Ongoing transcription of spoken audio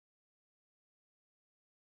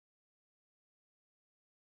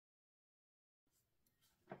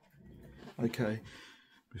Okay,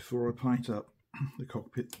 before I paint up the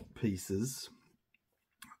cockpit pieces,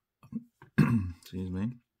 excuse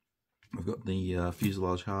me, I've got the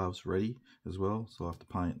fuselage halves ready as well, so I have to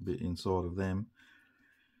paint a bit inside of them.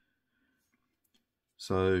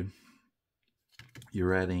 So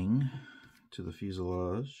you're adding to the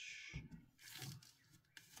fuselage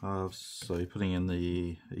halves, so you're putting in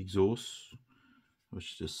the exhausts,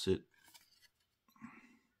 which just sit,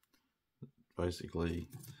 basically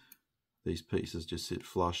these pieces just sit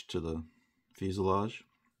flush to the fuselage,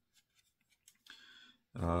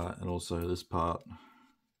 and also this part,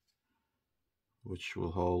 which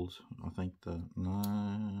will hold, I think, the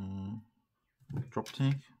drop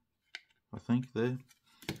tank, I think, there.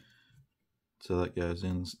 So that goes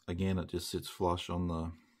in again, it just sits flush on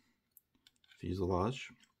the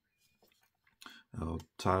fuselage,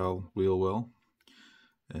 tail wheel well,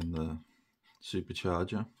 and the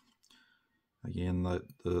supercharger. Again,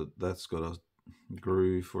 that's got a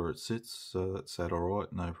groove where it sits, so that sat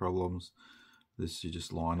alright, no problems. This you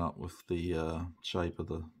just line up with the shape of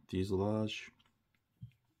the fuselage.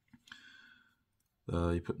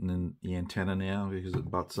 You're putting in the antenna now because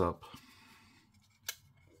it butts up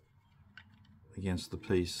against the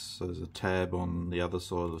piece, so there's a tab on the other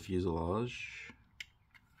side of the fuselage,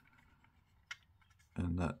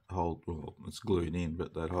 and that well, it's glued in,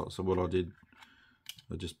 but that hold, so what I did,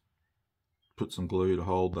 I just put some glue to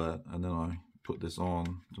hold that, and then I put this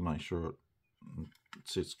on to make sure it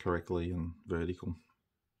sits correctly and vertical.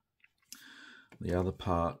 The other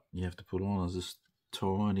part you have to put on is this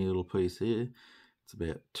tiny little piece here. It's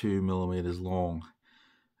about 2 millimeters long.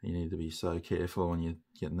 You need to be so careful when you're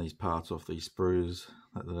getting these parts off these sprues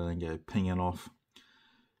that they don't go pinging off.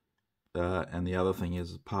 And the other thing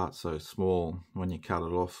is, the part's so small, when you cut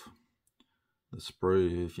it off the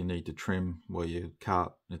sprue, if you need to trim where you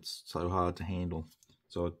cut, it's so hard to handle.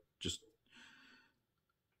 So I just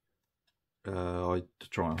I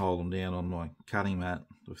try and hold them down on my cutting mat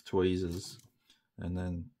with tweezers, and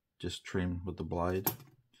then just trim with the blade.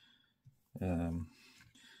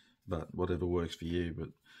 But whatever works for you. But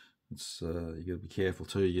it's you got to be careful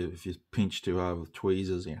too. If you pinch too hard with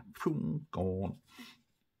tweezers, yeah, gone.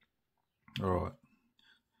 All right.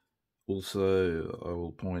 Also, I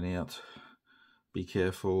will point out, be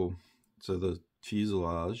careful. So the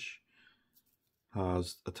fuselage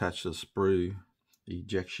has attached to the sprue the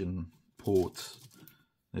ejection ports.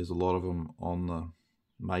 There's a lot of them on the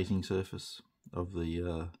mating surface of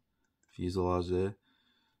the fuselage there.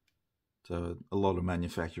 So a lot of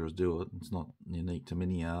manufacturers do it. It's not unique to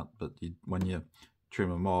MiniArt, but when you trim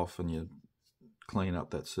them off and you clean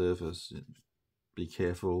up that surface, be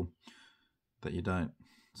careful that you don't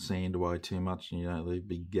sand away too much and you don't leave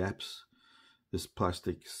big gaps. This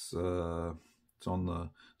plastic's it's on the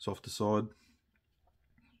softer side,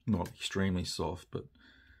 not extremely soft, but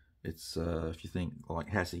it's if you think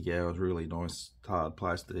like Hasegawa is really nice hard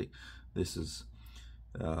plastic, this is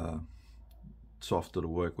softer to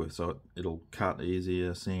work with, so it'll cut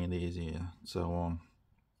easier, sand easier, so on.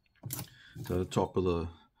 So the top of the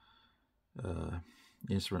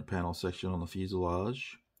instrument panel section on the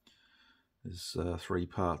fuselage, there's 3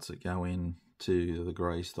 parts that go in to the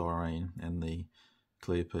grey styrene and the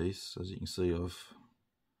clear piece. As you can see, I've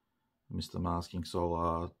missed the masking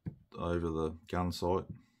solar over the gun sight,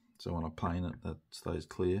 so when I paint it, that stays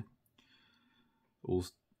clear.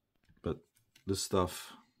 But this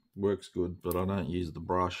stuff works good, but I don't use the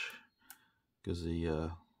brush because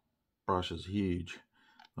the brush is huge.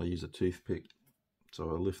 I use a toothpick, so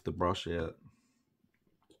I lift the brush out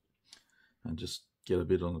and just get a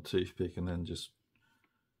bit on the toothpick and then just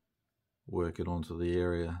work it onto the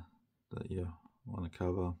area that you want to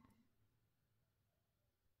cover,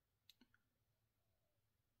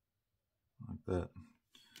 like that.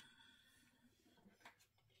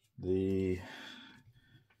 The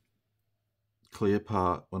clear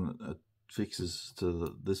part, when it fixes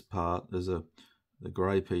to this part, there's the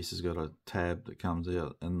grey piece has got a tab that comes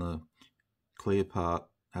out, and the clear part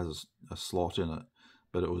has a slot in it,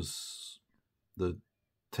 but the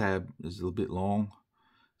tab is a little bit long,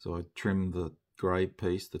 so I trimmed the grey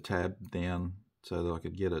piece, the tab, down so that I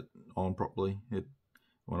could get it on properly.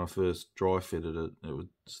 When I first dry fitted it, it was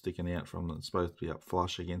sticking out from it's supposed to be up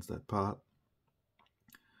flush against that part,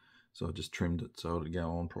 so I just trimmed it so it would go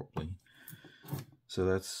on properly. So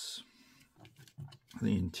that's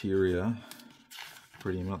the interior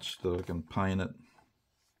pretty much, that I can paint it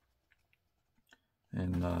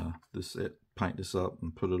and paint this up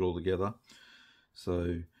and put it all together.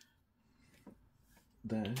 So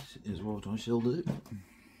that is what I shall do.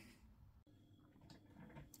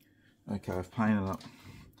 Okay, I've painted up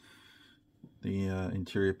the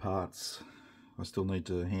interior parts. I still need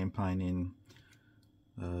to hand paint in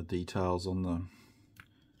details on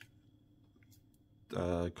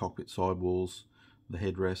the cockpit sidewalls, the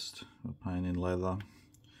headrest, I paint in leather,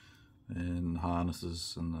 and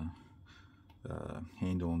harnesses and the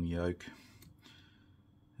handle and yoke,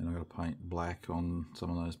 and I've got to paint black on some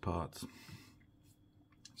of those parts.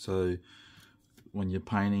 So when you're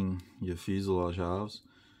painting your fuselage halves,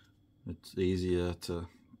 it's easier to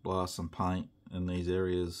blast some paint in these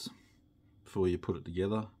areas before you put it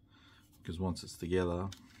together, because once it's together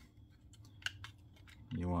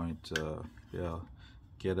you won't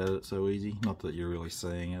get at it so easy. Not that you're really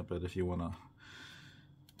seeing it, but if you want a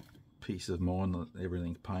peace of mind that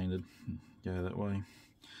everything's painted, go that way.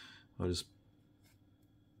 I just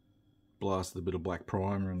blasted a bit of black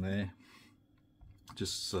primer in there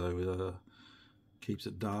just so it keeps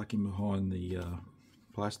it dark in behind the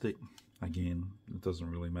plastic. Again, it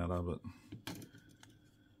doesn't really matter, but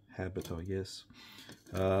habit, I guess.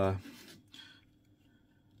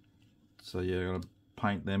 So yeah, I'm going to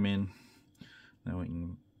paint them in. Now we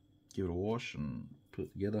can give it a wash and put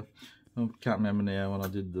it together. I can't remember now when I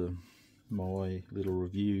did my little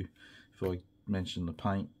review if I mentioned the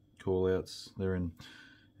paint callouts. They're in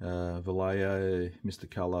Vallejo, Mr.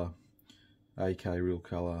 Colour, AK Real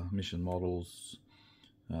Colour, Mission Models,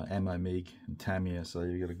 Ammo MIG, and Tamiya. So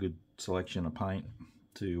you've got a good selection of paint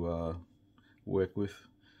to work with.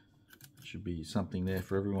 Should be something there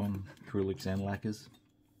for everyone, acrylics and lacquers.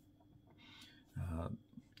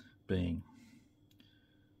 Being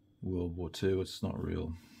World War II, it's not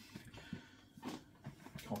real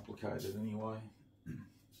complicated anyway.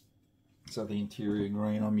 So the interior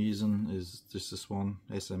green I'm using is just this one,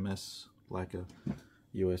 SMS lacquer,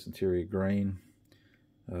 US interior green.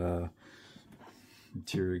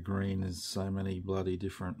 Interior green is so many bloody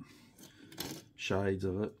different shades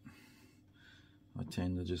of it. I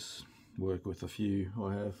tend to just work with a few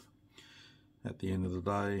I have. At the end of the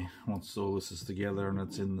day, once all this is together and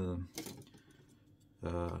it's in the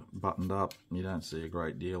buttoned up, you don't see a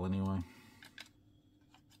great deal anyway.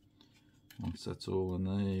 Once that's all in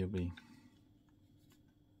there, you'll be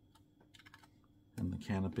in the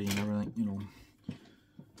canopy and everything, it'll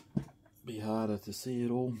be harder to see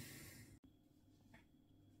it all.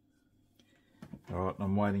 Alright,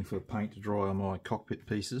 I'm waiting for the paint to dry on my cockpit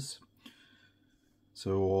pieces.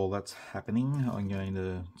 So while that's happening, I'm going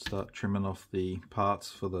to start trimming off the parts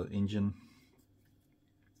for the engine.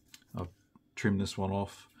 I've trimmed this one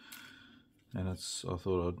off, and I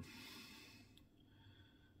thought I'd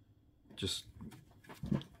just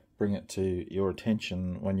bring it to your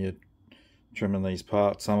attention when you're trimming these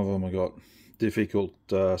parts. Some of them have got difficult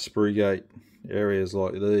sprue gate areas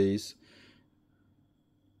like these.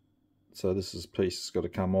 So this piece has got to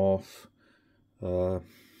come off.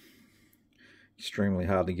 Extremely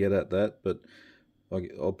hard to get at that, but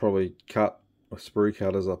I'll probably cut sprue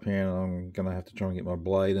cutters up here, and I'm going to have to try and get my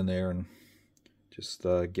blade in there and just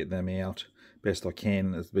get them out best I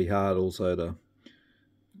can. It'll be hard also to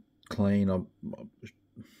clean.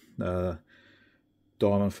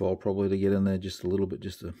 Diamond file probably to get in there just a little bit,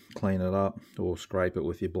 just to clean it up, or scrape it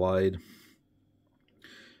with your blade.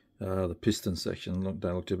 The piston section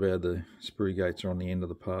don't look too bad. The sprue gates are on the end of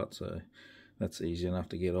the part, so that's easy enough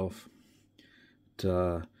to get off.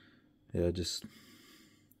 Yeah, just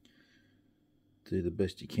do the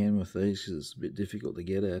best you can with these, because it's a bit difficult to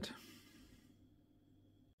get at.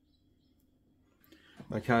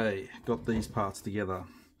 Okay, got these parts together.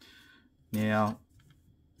 Now,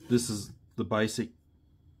 this is the basic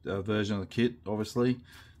version of the kit, obviously,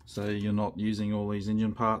 so you're not using all these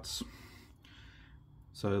engine parts.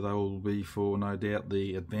 So they will be for, no doubt,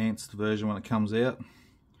 the advanced version when it comes out.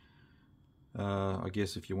 I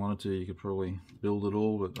guess if you wanted to, you could probably build it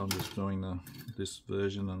all, but I'm just doing this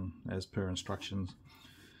version and as per instructions.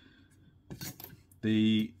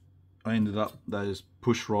 I ended up those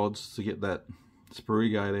push rods to get that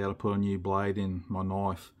sprue gate out. I put a new blade in my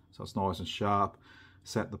knife, so it's nice and sharp.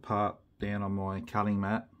 Sat the part down on my cutting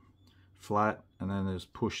mat, flat, and then it was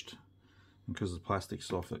pushed, and because the plastic's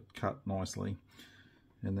soft, it cut nicely.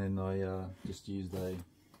 And then I just used a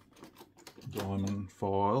diamond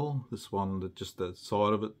file, this one that just the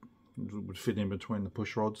side of it would fit in between the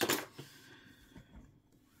push rods.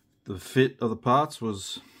 The fit of the parts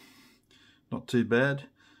was not too bad.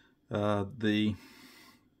 Where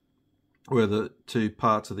the two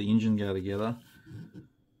parts of the engine go together,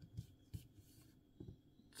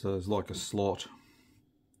 so it's like a slot,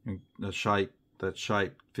 and that shape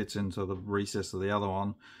fits into the recess of the other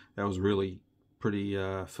one. That was really pretty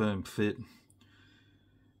firm fit.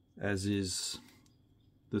 As is,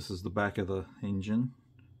 this is the back of the engine,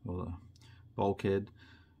 or bulkhead.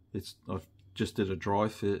 I've just did a dry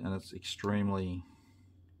fit and it's extremely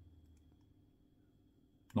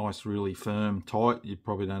nice, really firm, tight. You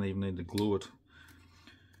probably don't even need to glue it.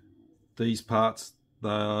 These parts,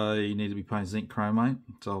 they need to be painted zinc chromate,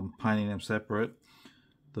 so I'm painting them separate.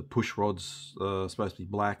 The push rods are supposed to be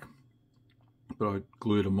black, but I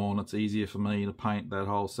glued them on. It's easier for me to paint that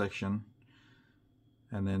whole section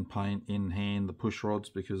and then paint in hand the push rods,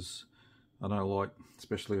 because I don't like,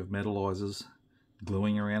 especially with metallizers,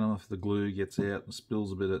 gluing around them. If the glue gets out and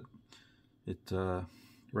spills a bit, it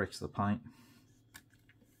wrecks the paint.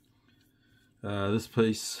 This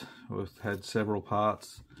piece had several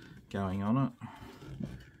parts going on it.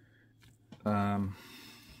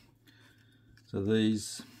 So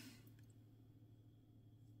these,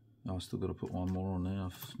 I've still got to put one more on there,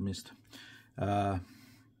 I've missed.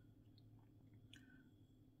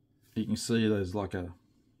 You can see there's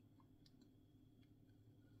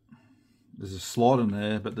a slot in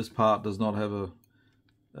there, but this part does not have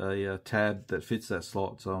a tab that fits that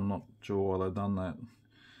slot, so I'm not sure why they've done that.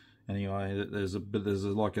 Anyway, there's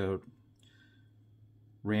like a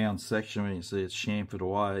round section where you can see it's chamfered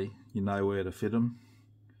away. You know where to fit them.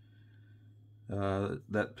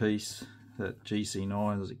 That piece, that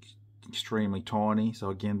GC9, is extremely tiny, so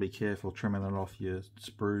again, be careful trimming it off your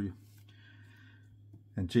sprue.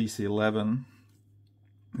 And GC11,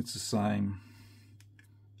 it's the same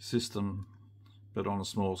system but on a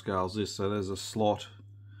small scale as this. So there's a slot,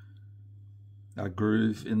 a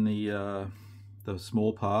groove in the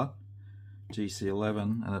small part,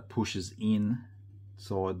 GC11, and it pushes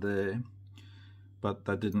inside there, but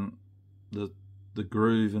they didn't, the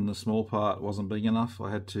groove in the small part wasn't big enough.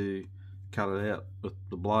 I had to cut it out with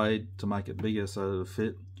the blade to make it bigger so that it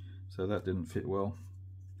fit, so that didn't fit well.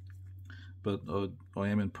 But I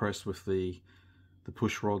am impressed with the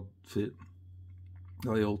push rod fit.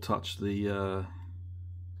 They all touch the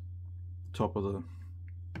top of the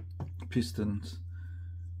pistons.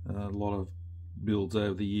 A lot of builds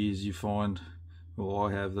over the years you find, well,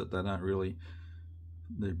 I have, that they don't really,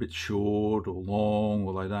 they're a bit short or long,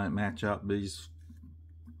 or they don't match up. These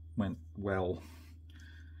went well.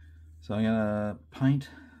 So I'm going to paint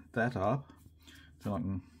that up so I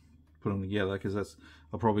can put them together, because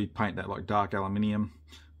I'll probably paint that like dark aluminium,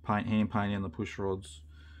 hand painting the push rods.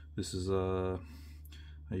 This is I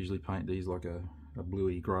usually paint these like a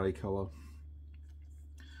bluey grey colour.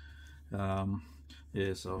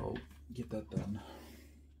 Yeah, so I'll get that done.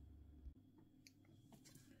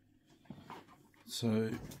 So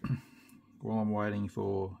while I'm waiting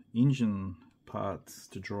for engine parts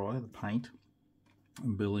to dry, the paint,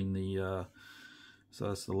 I'm building the so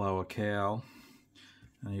that's the lower cowl,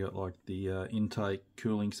 and you got like the intake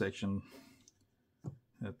cooling section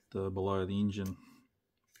at below the engine.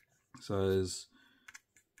 So there's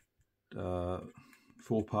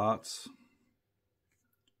 4 parts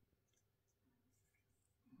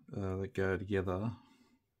that go together,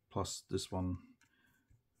 plus this one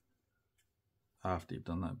after you've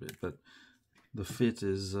done that bit. But the fit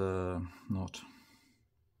is not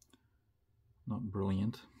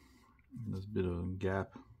brilliant. There's a bit of a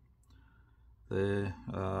gap there.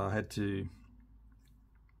 I had to,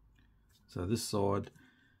 so this side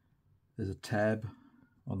there's a tab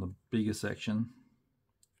on the bigger section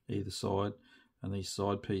either side, and these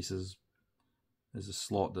side pieces, there's a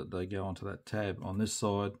slot that they go onto that tab. On this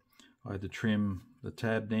side I had to trim the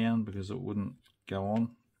tab down because it wouldn't go on.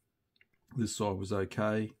 This side was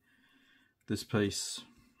okay. This piece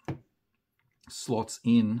slots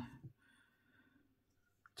in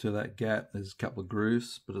to that gap. There's a couple of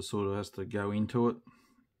grooves, but it sort of has to go into it.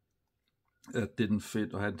 That didn't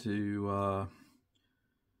fit. I had to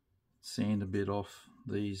sand a bit off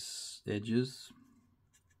these edges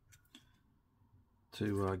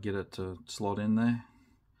to get it to slot in there.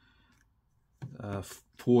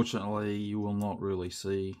 Fortunately, you will not really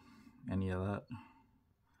see any of that.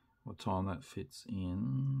 What time that fits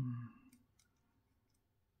in,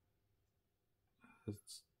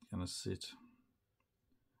 it's gonna sit,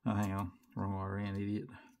 oh hang on, wrong way around, idiot,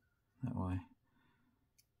 that way.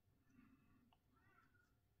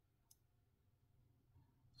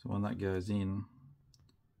 So when that goes in,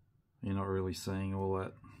 you're not really seeing all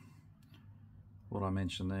that, what I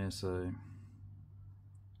mentioned there. So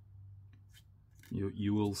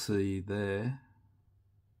you will see there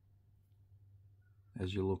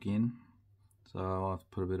as you look in. So I've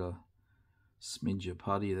put a bit of smidge of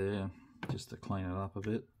putty there just to clean it up a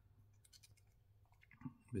bit.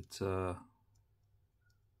 But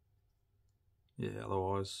yeah,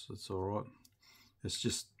 otherwise it's alright. It's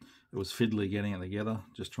just, it was fiddly getting it together,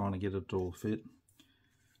 just trying to get it to all fit.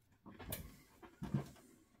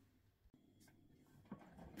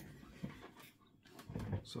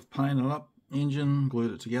 So I've painted up engine,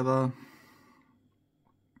 glued it together.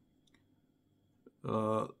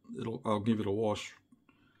 I'll give it a wash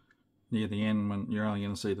near the end when you're only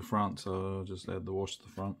going to see the front, so I'll just add the wash to the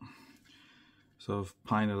front. So I've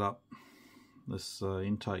painted up this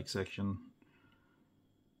intake section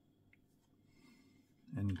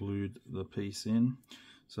and glued the piece in.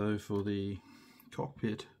 So for the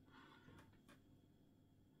cockpit,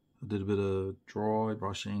 I did a bit of dry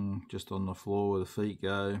brushing just on the floor where the feet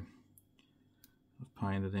go. I've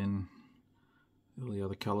painted in all the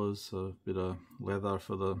other colours, so a bit of leather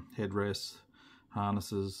for the headrests,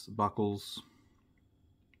 harnesses, buckles.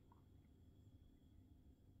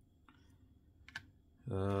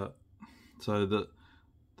 So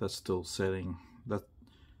that's still setting.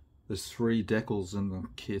 There's 3 decals in the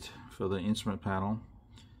kit for the instrument panel.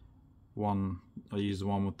 One, I use the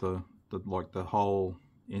one with the whole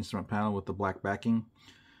instrument panel with the black backing.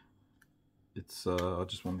 It's I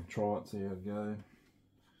just wanted to try it, see how it goes.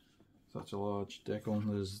 Such a large decal.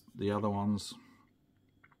 There's the other ones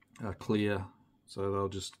are clear, so they'll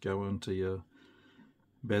just go into your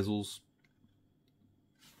bezels.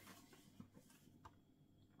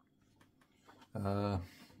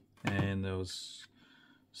 And there was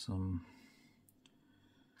some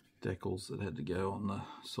decals that had to go on the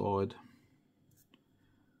side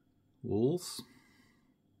walls,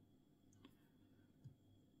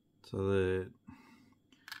 so they're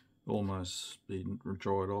almost been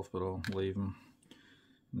dried off, but I'll leave them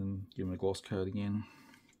and then give them a gloss coat again.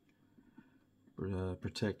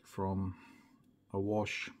 Protect from a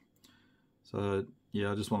wash. So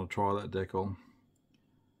yeah, I just want to try that decal,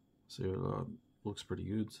 see what looks pretty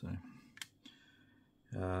good.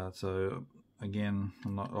 So again,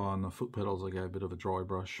 on the foot pedals I gave a bit of a dry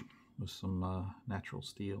brush with some natural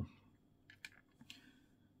steel.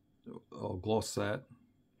 I'll gloss that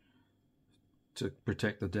to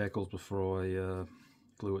protect the decals before I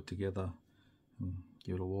glue it together and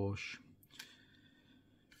give it a wash.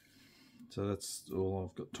 So that's all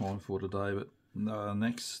I've got time for today. But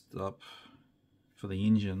next up for the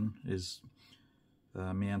engine is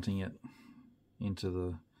mounting it into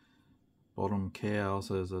the bottom cowl.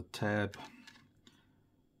 So there's a tab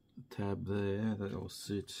there that will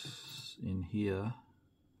sit in here,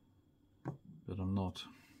 but I'm not.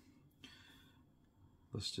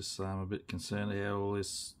 Let's just say I'm a bit concerned how all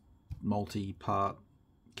this multi-part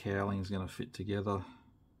cowling is going to fit together,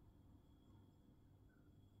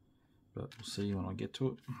 but we'll see when I get to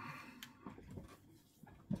it.